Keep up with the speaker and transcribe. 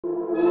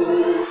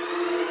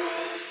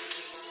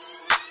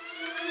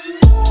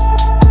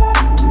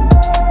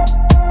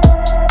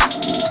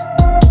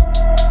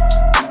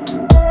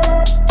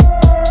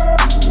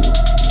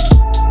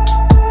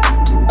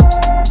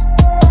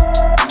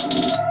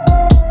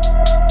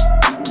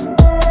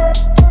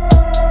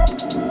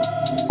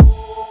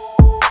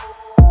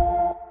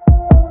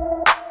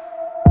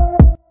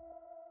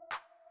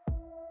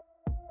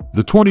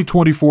The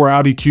 2024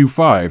 Audi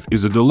Q5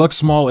 is a deluxe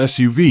small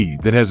SUV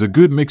that has a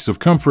good mix of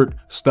comfort,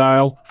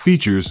 style,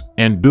 features,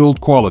 and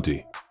build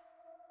quality.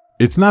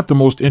 It's not the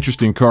most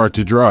interesting car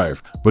to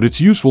drive, but its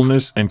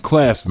usefulness and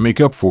class make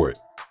up for it.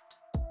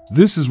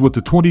 This is what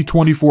the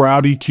 2024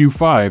 Audi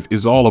Q5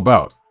 is all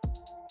about.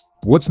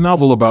 What's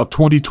novel about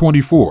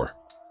 2024?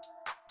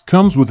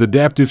 Comes with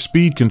adaptive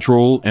speed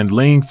control and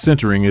lane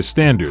centering as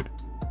standard.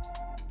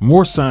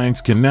 More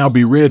signs can now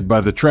be read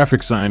by the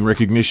traffic sign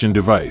recognition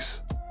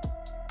device.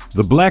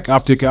 The black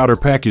optic outer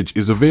package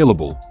is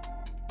available.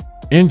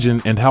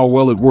 Engine and how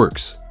well it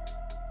works.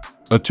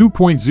 A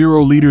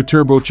 2.0-liter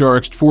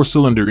turbocharged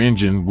four-cylinder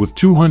engine with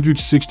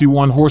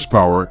 261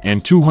 horsepower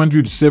and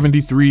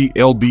 273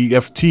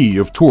 lb-ft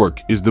of torque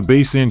is the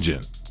base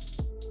engine.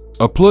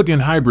 A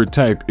plug-in hybrid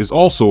type is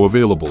also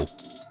available.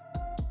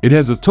 It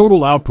has a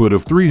total output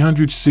of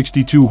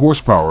 362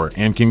 horsepower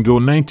and can go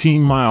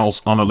 19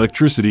 miles on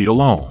electricity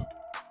alone.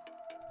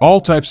 All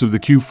types of the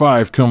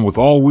Q5 come with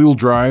all-wheel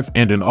drive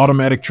and an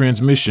automatic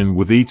transmission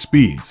with 8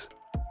 speeds.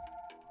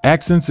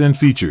 Accents and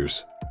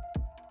features.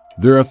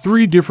 There are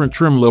 3 different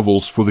trim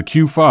levels for the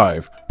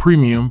Q5: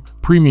 Premium,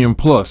 Premium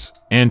Plus,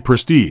 and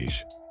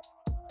Prestige.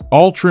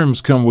 All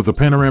trims come with a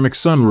panoramic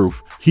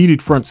sunroof,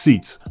 heated front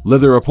seats,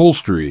 leather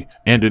upholstery,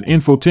 and an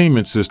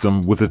infotainment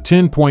system with a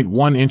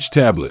 10.1-inch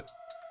tablet.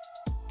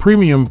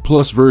 Premium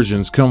Plus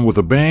versions come with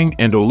a Bang &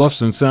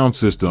 Olufsen sound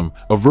system,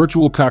 a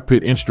virtual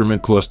cockpit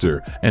instrument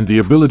cluster, and the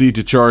ability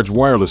to charge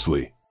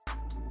wirelessly.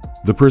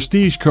 The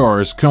Prestige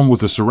cars come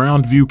with a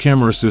surround view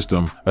camera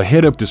system, a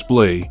head-up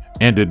display,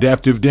 and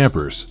adaptive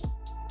dampers.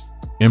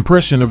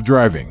 Impression of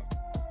driving.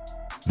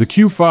 The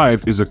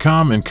Q5 is a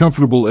calm and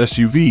comfortable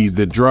SUV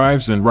that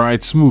drives and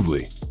rides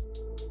smoothly.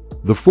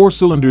 The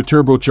 4-cylinder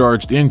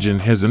turbocharged engine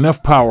has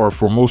enough power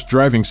for most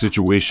driving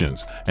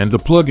situations, and the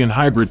plug-in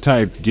hybrid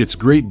type gets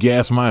great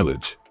gas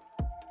mileage.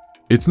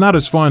 It's not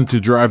as fun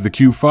to drive the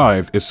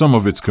Q5 as some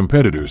of its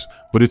competitors,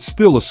 but it's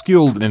still a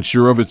skilled and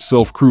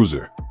sure-of-itself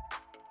cruiser.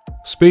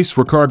 Space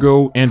for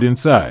cargo and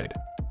inside.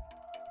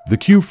 The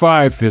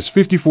Q5 has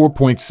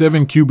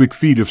 54.7 cubic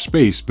feet of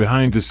space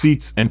behind the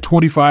seats and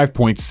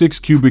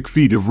 25.6 cubic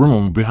feet of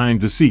room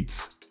behind the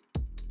seats.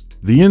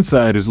 The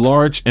inside is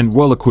large and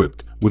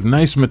well-equipped, with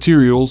nice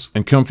materials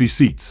and comfy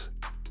seats.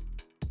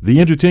 The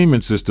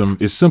entertainment system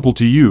is simple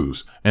to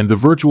use, and the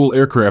virtual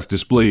aircraft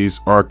displays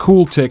are a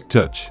cool tech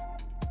touch.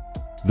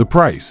 The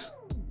price.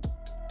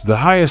 The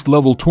highest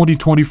level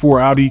 2024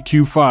 Audi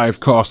Q5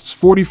 costs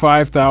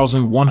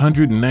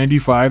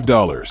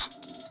 $45,195.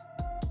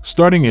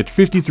 Starting at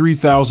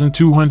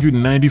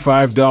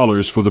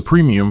 $53,295 for the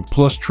Premium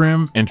Plus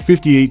trim and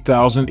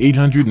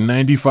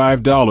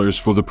 $58,895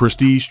 for the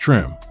Prestige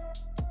trim.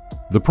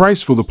 The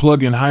price for the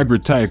plug-in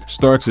hybrid type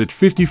starts at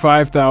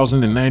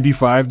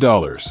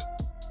 $55,095.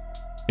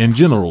 In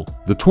general,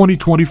 the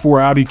 2024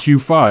 Audi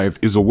Q5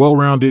 is a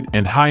well-rounded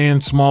and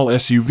high-end small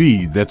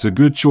SUV that's a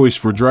good choice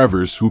for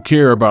drivers who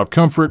care about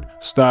comfort,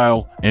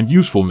 style, and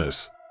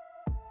usefulness.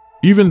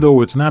 Even though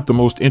it's not the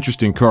most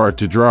interesting car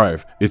to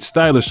drive, its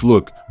stylish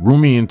look,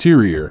 roomy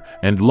interior,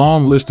 and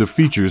long list of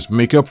features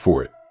make up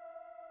for it.